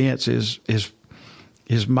athletic events is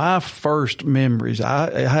my first memories.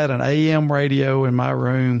 I had an AM radio in my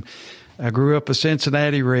room. I grew up a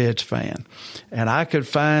Cincinnati Reds fan, and I could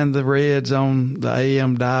find the Reds on the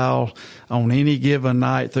AM dial on any given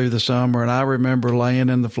night through the summer. And I remember laying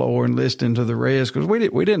in the floor and listening to the Reds because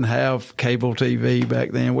we didn't have cable TV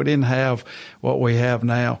back then. We didn't have what we have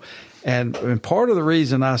now. And part of the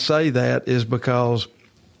reason I say that is because,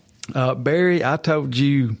 Barry, I told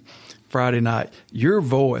you Friday night, your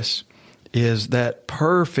voice is that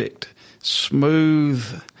perfect,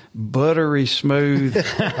 smooth, buttery smooth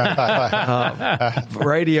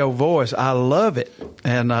radio voice. I love it,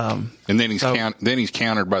 and then he's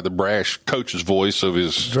countered by the brash coach's voice of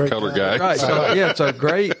his color guy. Right. So yeah, it's a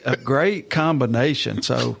great combination.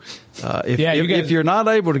 So if you're not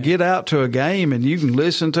able to get out to a game and you can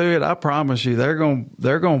listen to it, I promise you they're going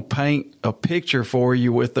to paint a picture for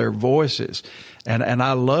you with their voices, and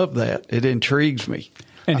I love that. It intrigues me.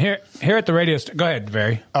 And here at the radio go ahead,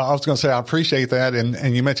 Barry. I was going to say I appreciate that.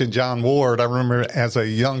 And you mentioned John Ward. I remember as a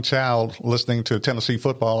young child listening to Tennessee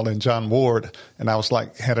football and John Ward, and I was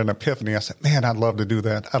had an epiphany. I said, man, I'd love to do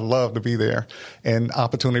that. I'd love to be there. And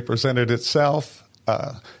opportunity presented itself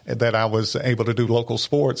that I was able to do local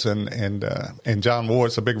sports. And John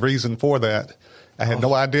Ward's a big reason for that. I had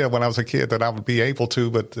no idea when I was a kid that I would be able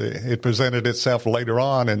to, but it presented itself later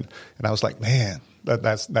on. And I was like, man.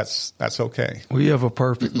 That's okay. Well, you have a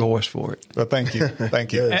perfect voice for it. Well, thank you.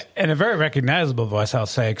 Thank you. And a very recognizable voice, I'll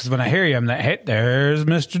say, because when I hear you, I'm like, hey, there's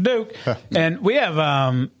Mr. Duke. And we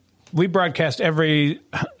have we broadcast every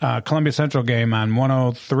Columbia Central game on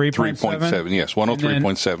 103.7. 3.7, yes,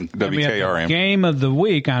 103.7 WKRM. Game of the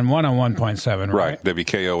week on 101.7, right?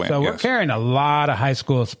 WKOM, So we're carrying a lot of high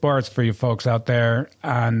school sports for you folks out there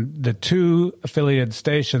on the two affiliated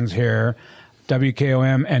stations here,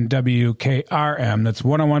 WKOM and WKRM. That's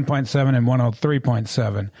 101.7 and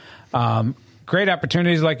 103.7. Great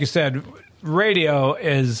opportunities, like you said. Radio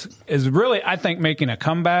is really, I think, making a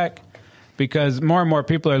comeback because more and more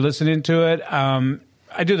people are listening to it.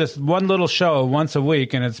 I do this one little show once a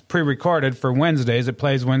week, and it's pre-recorded for Wednesdays. It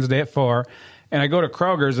plays Wednesday at 4. And I go to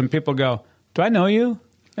Kroger's, and people go, do I know you?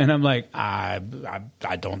 And I'm like, I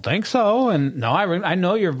don't think so. And no, I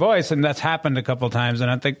know your voice. And that's happened a couple of times. And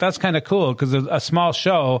I think that's kind of cool because a small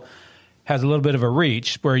show has a little bit of a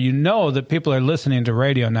reach where you know that people are listening to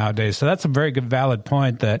radio nowadays. So that's a very good, valid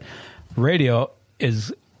point that radio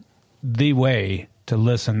is the way to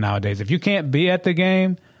listen nowadays. If you can't be at the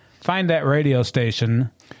game, find that radio station,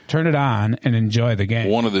 turn it on, and enjoy the game.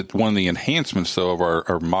 One of the enhancements, though, of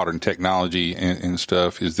our modern technology and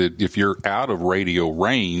stuff is that if you're out of radio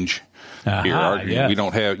range, we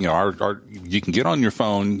don't have, you can get on your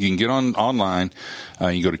phone, you can get online,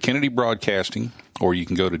 you go to Kennedy Broadcasting, or you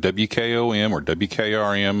can go to WKOM or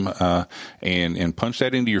WKRM and punch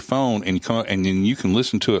that into your phone, and then you can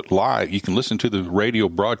listen to it live. You can listen to the radio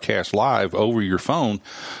broadcast live over your phone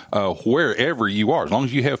wherever you are. As long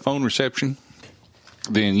as you have phone reception,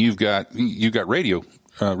 then you've got radio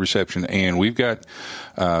reception, and we've got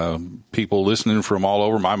people listening from all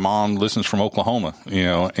over. My mom listens from Oklahoma,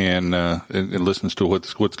 and listens to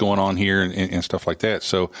what's going on here and stuff like that.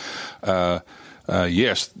 So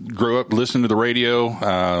Yes, grew up listening to the radio.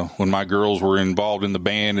 When my girls were involved in the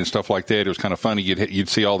band and stuff like that, it was kind of funny. You'd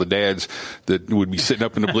see all the dads that would be sitting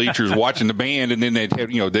up in the bleachers watching the band, and then they'd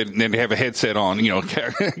have, they'd have a headset on,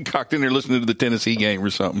 cocked in there listening to the Tennessee game or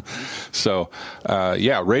something. So,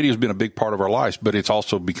 radio's been a big part of our lives, but it's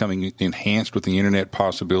also becoming enhanced with the internet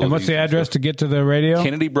possibilities. And what's the address to get to the radio?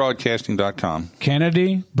 KennedyBroadcasting.com.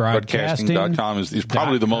 KennedyBroadcasting.com is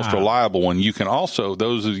probably the most reliable one. You can also,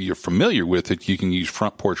 those of you familiar with it, you can use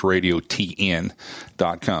Front Porch Radio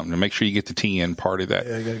TN.com. Now make sure you get the TN part of that.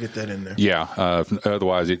 Yeah, you got to get that in there. Yeah,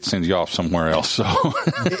 otherwise it sends you off somewhere else. So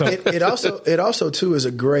it also too is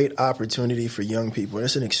a great opportunity for young people.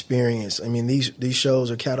 It's an experience. I mean, these shows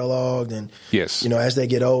are cataloged, and yes, as they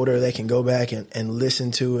get older, they can go back and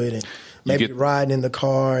listen to it, and maybe riding in the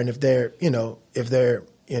car, and if they're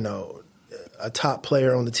a top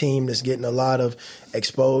player on the team that's getting a lot of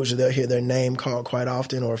exposure, they'll hear their name called quite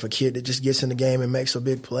often, or if a kid that just gets in the game and makes a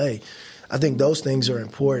big play. I think those things are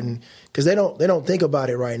important because they don't think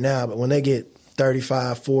about it right now, but when they get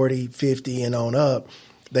 35, 40, 50 and on up,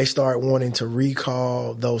 they start wanting to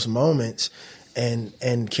recall those moments and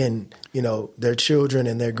can, their children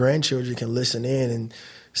and their grandchildren can listen in and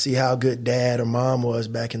see how good dad or mom was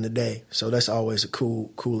back in the day. So that's always a cool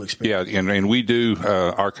experience. Yeah, and we do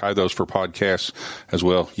archive those for podcasts as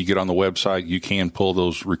well. You get on the website, you can pull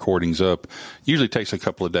those recordings up. Usually takes a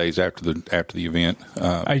couple of days after the event.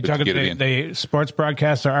 Are you talking the sports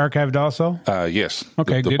broadcasts are archived also? Yes.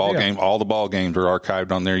 Okay, the ball game, all the ball games are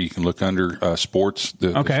archived on there. You can look under sports,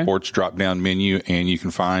 the sports drop-down menu, and you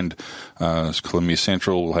can find Columbia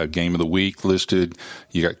Central will have Game of the Week listed.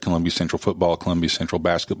 You got Columbia Central football, Columbia Central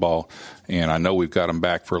basketball, and I know we've got them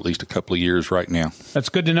back for at least a couple of years right now. That's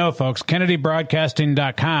good to know, folks.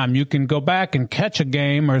 KennedyBroadcasting.com. You can go back and catch a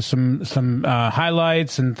game or some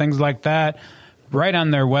highlights and things like that right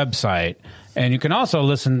on their website. And you can also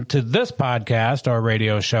listen to this podcast or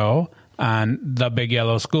radio show on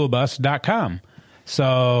thebigyellowschoolbus.com.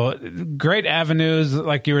 So great avenues,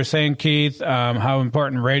 like you were saying, Keith, how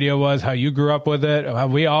important radio was, how you grew up with it, how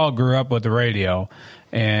we all grew up with the radio,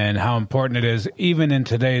 and how important it is, even in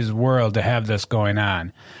today's world, to have this going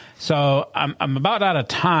on. So I'm about out of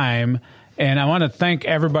time, and I want to thank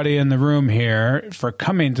everybody in the room here for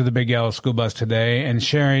coming to the Big Yellow School Bus today and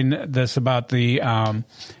sharing this about the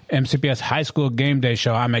MCPS High School Game Day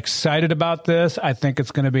Show. I'm excited about this. I think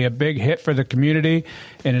it's going to be a big hit for the community,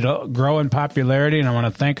 and it'll grow in popularity. And I want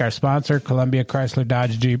to thank our sponsor, Columbia Chrysler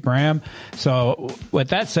Dodge Jeep Ram. So with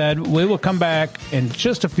that said, we will come back in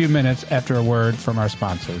just a few minutes after a word from our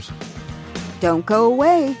sponsors. Don't go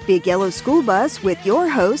away. Big Yellow School Bus with your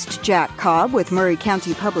host, Jack Cobb with Murray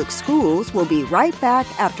County Public Schools, will be right back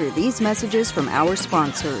after these messages from our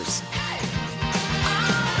sponsors.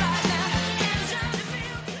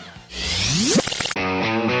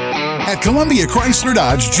 At Columbia Chrysler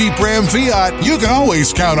Dodge Jeep Ram Fiat, you can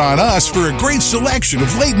always count on us for a great selection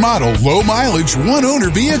of late model, low mileage, one owner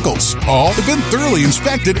vehicles. All have been thoroughly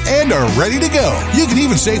inspected and are ready to go. You can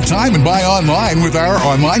even save time and buy online with our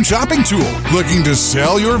online shopping tool. Looking to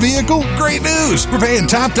sell your vehicle? Great news! We're paying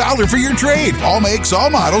top dollar for your trade. All makes, all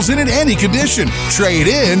models, and in any condition. Trade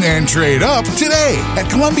in and trade up today. At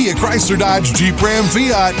Columbia Chrysler Dodge Jeep Ram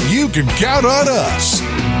Fiat, you can count on us.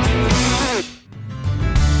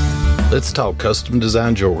 Let's talk custom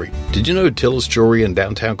design jewelry. Did you know Tillis Jewelry in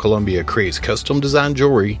downtown Columbia creates custom design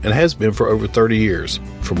jewelry and has been for over 30 years?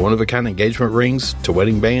 From one-of-a-kind engagement rings to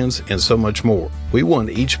wedding bands and so much more. We want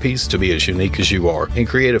each piece to be as unique as you are and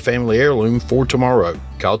create a family heirloom for tomorrow.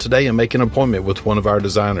 Call today and make an appointment with one of our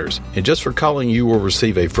designers. And just for calling, you will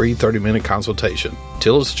receive a free 30-minute consultation.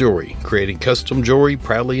 Tillis Jewelry, creating custom jewelry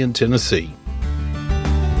proudly in Tennessee.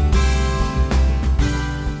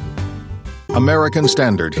 American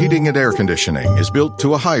Standard Heating and Air Conditioning is built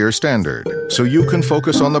to a higher standard, so you can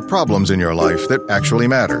focus on the problems in your life that actually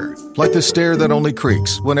matter, like the stair that only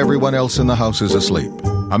creaks when everyone else in the house is asleep.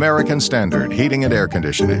 American Standard Heating and Air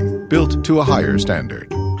Conditioning, built to a higher standard.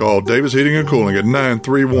 Call Davis Heating and Cooling at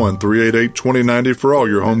 931-388-2090 for all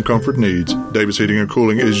your home comfort needs. Davis Heating and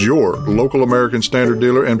Cooling is your local American Standard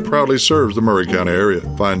dealer and proudly serves the Murray County area.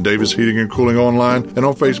 Find Davis Heating and Cooling online and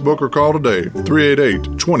on Facebook or call today,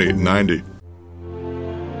 388-2090.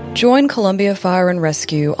 Join Columbia Fire and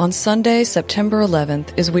Rescue on Sunday, September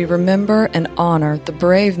 11th, as we remember and honor the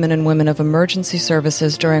brave men and women of emergency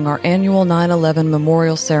services during our annual 9/11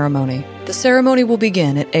 Memorial Ceremony. The ceremony will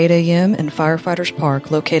begin at 8 a.m. in Firefighters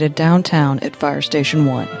Park, located downtown at Fire Station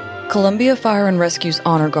 1. Columbia Fire and Rescue's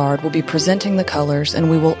Honor Guard will be presenting the colors, and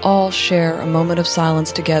we will all share a moment of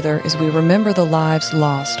silence together as we remember the lives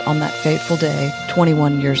lost on that fateful day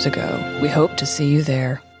 21 years ago. We hope to see you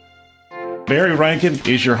there. Barry Rankin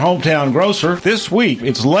is your hometown grocer. This week,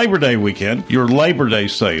 it's Labor Day weekend, your Labor Day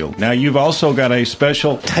sale. Now, you've also got a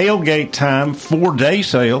special tailgate time 4-day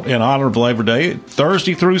sale in honor of Labor Day,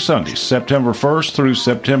 Thursday through Sunday, September 1st through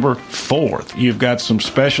September 4th. You've got some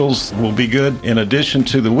specials will be good in addition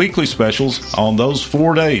to the weekly specials on those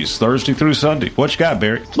 4 days, Thursday through Sunday. What you got,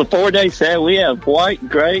 Barry? The 4-day sale, we have white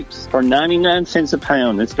grapes for 99 cents a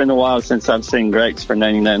pound. It's been a while since I've seen grapes for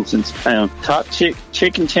 99 cents a pound. Top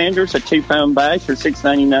chicken tenders, a 2-pound bag for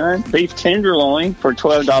 $6.99. Beef tenderloin for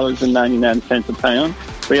 $12.99 a pound.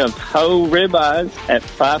 We have whole ribeyes at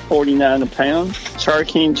 $5.49 a pound.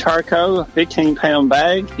 Turkey and charcoal, 15-pound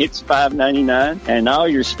bag. It's $5.99. And all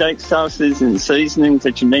your steak sauces and seasonings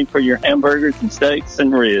that you need for your hamburgers and steaks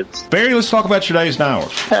and ribs. Barry, let's talk about your days and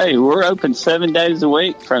hours. Hey, we're open 7 days a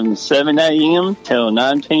week from 7 a.m. till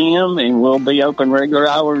 9 p.m. And we'll be open regular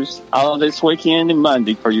hours all this weekend and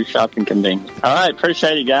Monday for your shopping convenience. All right,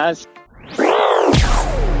 appreciate it, guys.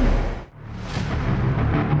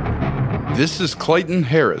 This is Clayton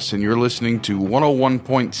Harris, and you're listening to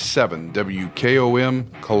 101.7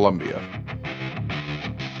 WKOM Columbia.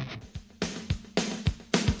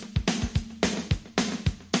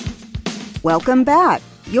 Welcome back.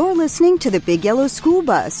 You're listening to the Big Yellow School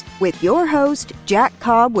Bus with your host, Jack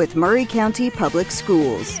Cobb with Murray County Public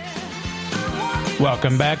Schools.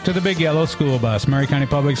 Welcome back to the Big Yellow School Bus, Murray County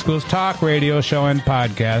Public Schools talk, radio show, and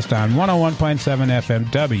podcast on 101.7 FM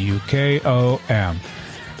WKOM.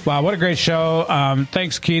 Wow, what a great show.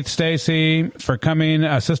 Thanks, Keith Stacy, for coming,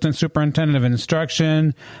 Assistant Superintendent of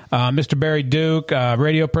Instruction. Mr. Barry Duke,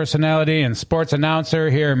 radio personality and sports announcer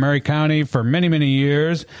here in Murray County for many, many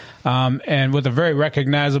years, and with a very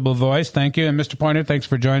recognizable voice. Thank you. And Mr. Pointer, thanks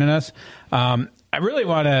for joining us. I really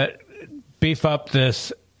want to beef up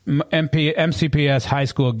this MCPS High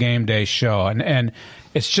School Game Day show. And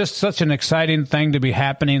it's just such an exciting thing to be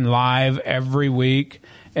happening live every week.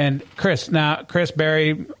 And Chris,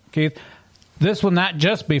 Barry, Keith, this will not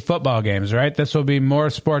just be football games, right? This will be more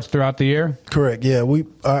sports throughout the year? Correct, yeah.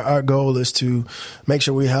 Our goal is to make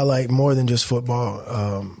sure we highlight more than just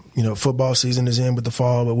football. Football season is in with the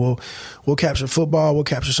fall, but we'll capture football, we'll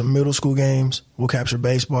capture some middle school games, we'll capture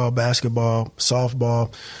baseball, basketball,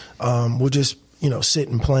 softball. We'll just, sit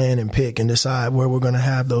and plan and pick and decide where we're going to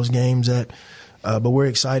have those games at. But we're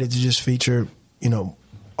excited to just feature,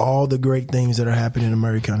 all the great things that are happening in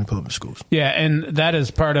Murray County Public Schools. Yeah, and that is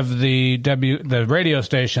part of the radio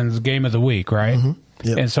station's Game of the Week, right? Mm-hmm.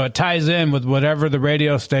 Yep. And so it ties in with whatever the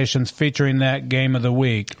radio station's featuring that Game of the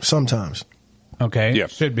Week. Sometimes. Okay. Yeah.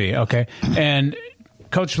 Should be. Okay. And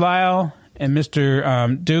Coach Lyle and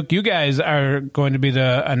Mr. Duke, you guys are going to be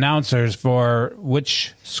the announcers for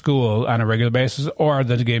which school on a regular basis or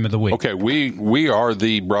the Game of the Week? Okay, we are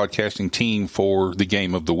the broadcasting team for the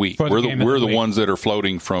Game of the Week. We're the ones that are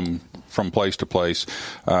floating from place to place.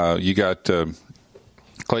 You got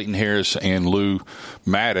Clayton Harris and Lou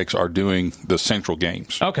Maddox are doing the Central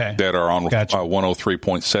games. Okay. That are on Gotcha.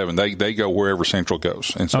 103.7. They go wherever Central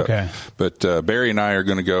goes. And so, okay. But Barry and I are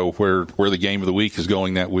going to go where the Game of the Week is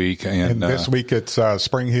going that week. And this week it's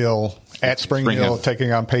Spring Hill at Spring Hill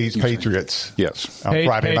taking on Page Patriots. Yes. On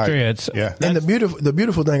Friday Patriots. night. Yeah. And the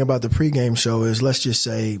beautiful thing about the pregame show is, let's just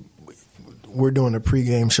say we're doing a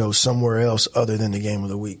pregame show somewhere else other than the Game of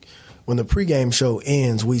the Week. When the pregame show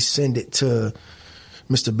ends, we send it to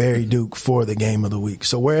Mr. Barry Duke for the Game of the Week.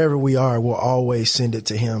 So wherever we are, we'll always send it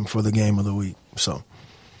to him for the Game of the Week. So,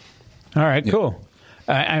 all right, cool.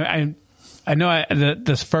 I know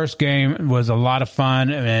this first game was a lot of fun,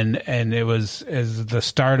 and it was the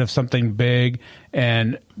start of something big.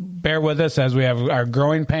 And bear with us as we have our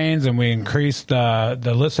growing pains, and we increase the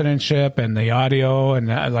listenership and the audio and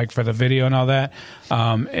like for the video and all that.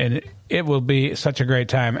 And it will be such a great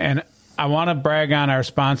time. And I want to brag on our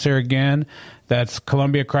sponsor again. That's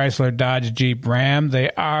Columbia Chrysler Dodge Jeep Ram. They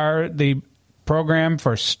are the program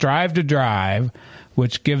for Strive to Drive,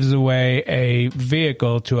 which gives away a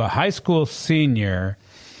vehicle to a high school senior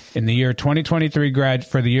in the year 2023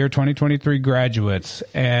 for the year 2023 graduates.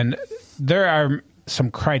 And there are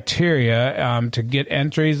some criteria to get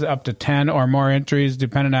entries, up to 10 or more entries,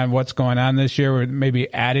 depending on what's going on this year. We're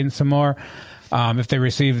maybe adding some more. If they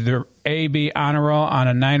receive their A/B honor roll on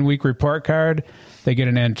a 9-week report card, they get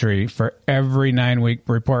an entry for every 9-week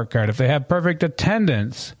report card. If they have perfect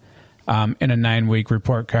attendance in a 9-week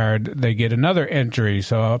report card, they get another entry,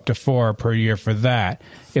 so up to 4 per year for that.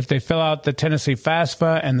 If they fill out the Tennessee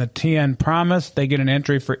FAFSA and the TN Promise, they get an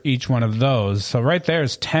entry for each one of those. So right there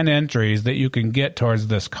is 10 entries that you can get towards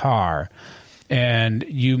this car, and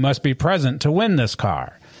you must be present to win this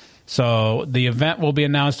car. So the event will be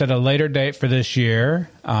announced at a later date for this year.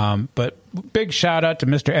 But big shout out to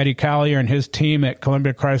Mr. Eddie Collier and his team at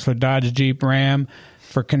Columbia Chrysler Dodge Jeep Ram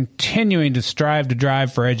for continuing to strive to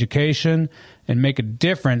drive for education and make a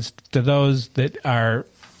difference to those that are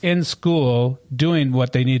in school doing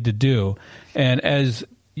what they need to do. And as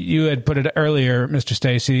you had put it earlier, Mr.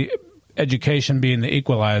 Stacy, education being the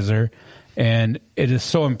equalizer. And it is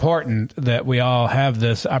so important that we all have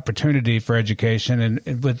this opportunity for education.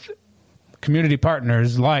 And with community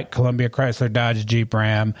partners like Columbia Chrysler Dodge Jeep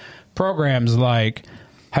Ram, programs like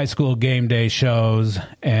high school game day shows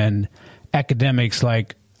and academics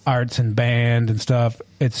like arts and band and stuff,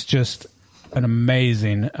 it's just an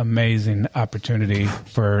amazing, amazing opportunity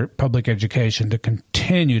for public education to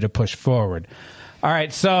continue to push forward. All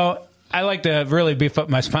right, so I like to really beef up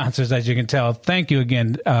my sponsors, as you can tell. Thank you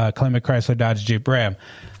again, Columbia Chrysler Dodge Jeep Ram.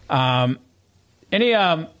 Any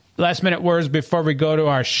last-minute words before we go to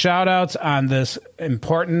our shout-outs on this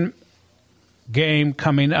important game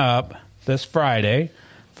coming up this Friday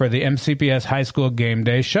for the MCPS High School Game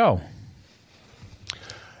Day Show?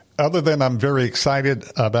 Other than I'm very excited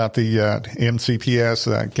about the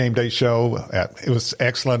MCPS Game Day Show. It was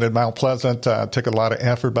excellent in Mount Pleasant. Took a lot of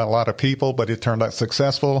effort by a lot of people, but it turned out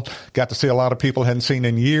successful. Got to see a lot of people I hadn't seen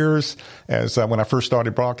in years. As when I first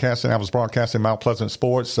started broadcasting, I was broadcasting Mount Pleasant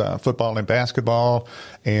sports, football and basketball.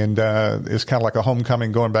 And it's kind of like a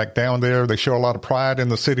homecoming going back down there. They show a lot of pride in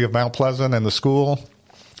the city of Mount Pleasant and the school.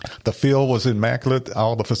 The field was immaculate.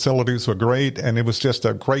 All the facilities were great, and it was just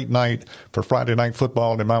a great night for Friday night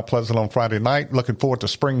football in Mount Pleasant on Friday night. Looking forward to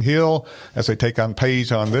Spring Hill as they take on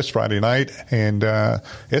Page on this Friday night, and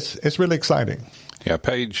it's really exciting. Yeah,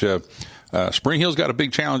 Page. Spring Hill's got a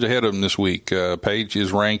big challenge ahead of them this week. Page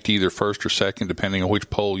is ranked either first or second, depending on which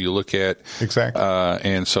poll you look at. Exactly.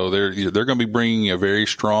 And so they're going to be bringing a very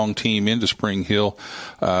strong team into Spring Hill.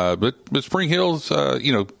 But Spring Hill's,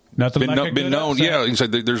 Nothing been known. Yeah, he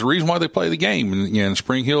said there's a reason why they play the game, and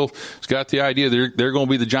Spring Hill's got the idea they're going to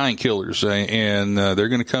be the giant killers, and they're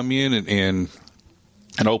going to come in and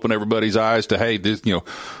open everybody's eyes to, hey, this,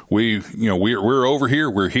 we're over here,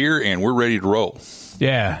 we're here, and we're ready to roll.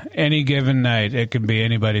 Yeah, any given night, it can be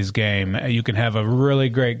anybody's game. You can have a really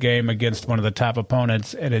great game against one of the top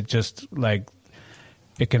opponents, and it just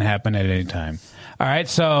it can happen at any time. All right,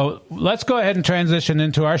 so let's go ahead and transition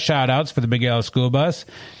into our shout-outs for the Big Yellow School Bus.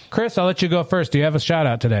 Chris, I'll let you go first. Do you have a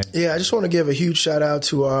shout-out today? Yeah, I just want to give a huge shout-out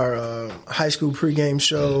to our high school pregame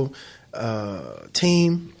show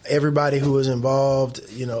team, everybody who was involved,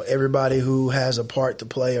 everybody who has a part to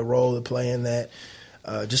play, a role to play in that.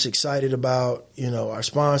 Just excited about, our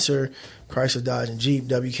sponsor, Chrysler Dodge and Jeep,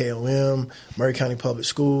 WKOM, Maury County Public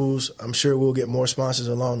Schools. I'm sure we'll get more sponsors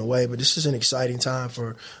along the way, but this is an exciting time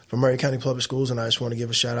for Maury County Public Schools, and I just want to give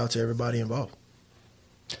a shout-out to everybody involved.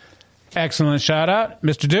 Excellent shout-out.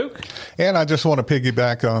 Mr. Duke? And I just want to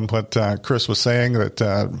piggyback on what Chris was saying, that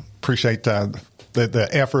appreciate the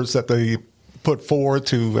efforts that they put forward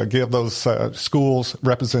to give those schools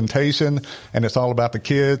representation, and it's all about the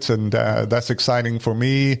kids, and that's exciting for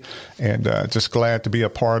me, and just glad to be a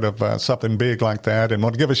part of something big like that. And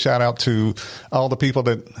want to give a shout out to all the people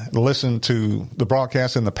that listened to the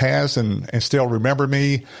broadcast in the past and still remember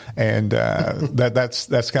me, and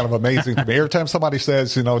that's kind of amazing to me. Every time somebody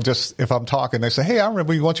says, just if I'm talking, they say, "Hey, I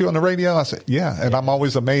remember you, want you on the radio?" I say, "Yeah," and I'm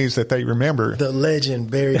always amazed that they remember. The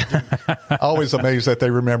legend, very always amazed that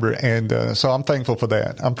they remember, and so I'm thankful for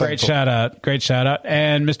that. I'm thankful. Great shout out.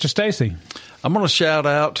 And Mr. Stacy? I'm going to shout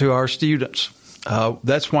out to our students.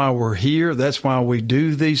 That's why we're here. That's why we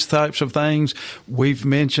do these types of things. We've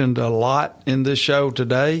mentioned a lot in this show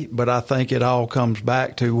today, but I think it all comes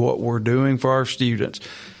back to what we're doing for our students.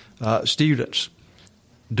 Students,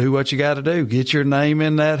 do what you got to do. Get your name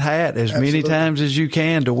in that hat as many times as you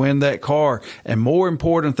can to win that car. And more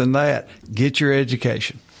important than that, get your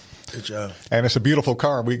education. Good job. And it's a beautiful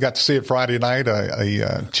car. We got to see it Friday night,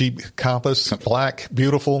 a Jeep Compass, black,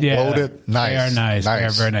 beautiful, loaded, nice. They are nice. They are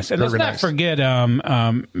very nice. And let's not forget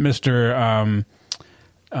Mr.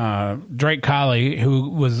 Drake Colley, who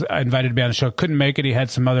was invited to be on the show, couldn't make it. He had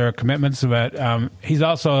some other commitments, but he's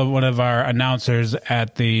also one of our announcers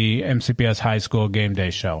at the MCPS High School Game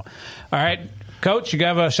Day Show. All right, Coach, you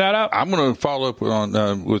got a shout-out? I'm going to follow up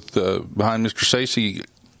on with behind Mr. Stacy.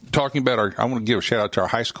 talking about I want to give a shout out to our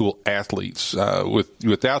high school athletes.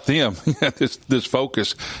 Without them, this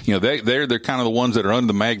focus, they're kind of the ones that are under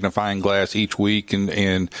the magnifying glass each week,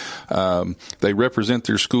 and they represent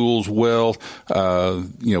their schools well.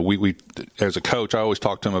 We as a coach, I always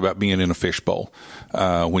talk to them about being in a fishbowl.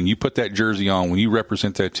 When you put that jersey on, when you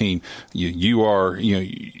represent that team, you are,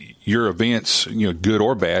 your events, good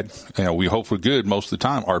or bad, we hope for good most of the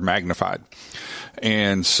time, are magnified.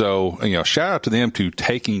 And so, shout out to them to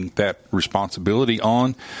taking that responsibility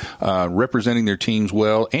on, representing their teams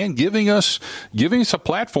well, and giving us a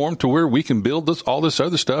platform to where we can build all this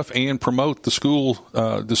other stuff and promote the school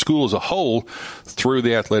as a whole through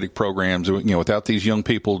the athletic programs. Without these young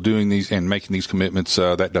people doing these and making these commitments,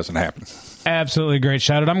 that doesn't happen. Absolutely great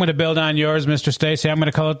shout out. I'm going to build on yours, Mr. Stacy. I'm going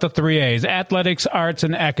to call it the 3 A's: athletics, arts,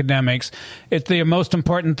 and academics. It's the most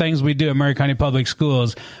important things we do at Maury County Public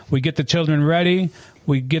Schools. We get the children ready,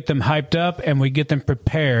 we get them hyped up, and we get them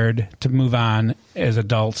prepared to move on as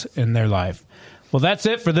adults in their life. Well, that's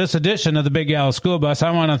it for this edition of the Big Yellow School Bus. I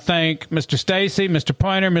want to thank Mr. Stacy, Mr.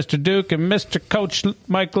 Pointer, Mr. Duke, and Mr. Coach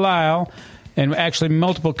Mike Lyle, and actually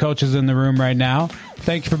multiple coaches in the room right now.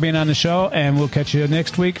 Thank you for being on the show, and we'll catch you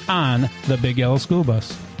next week on the Big Yellow School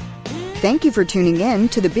Bus. Thank you for tuning in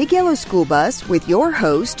to the Big Yellow School Bus with your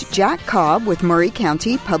host, Jack Cobb with Maury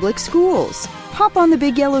County Public Schools. Hop on the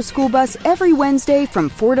Big Yellow School Bus every Wednesday from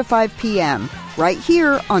 4 to 5 p.m. right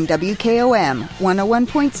here on WKOM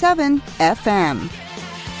 101.7 FM.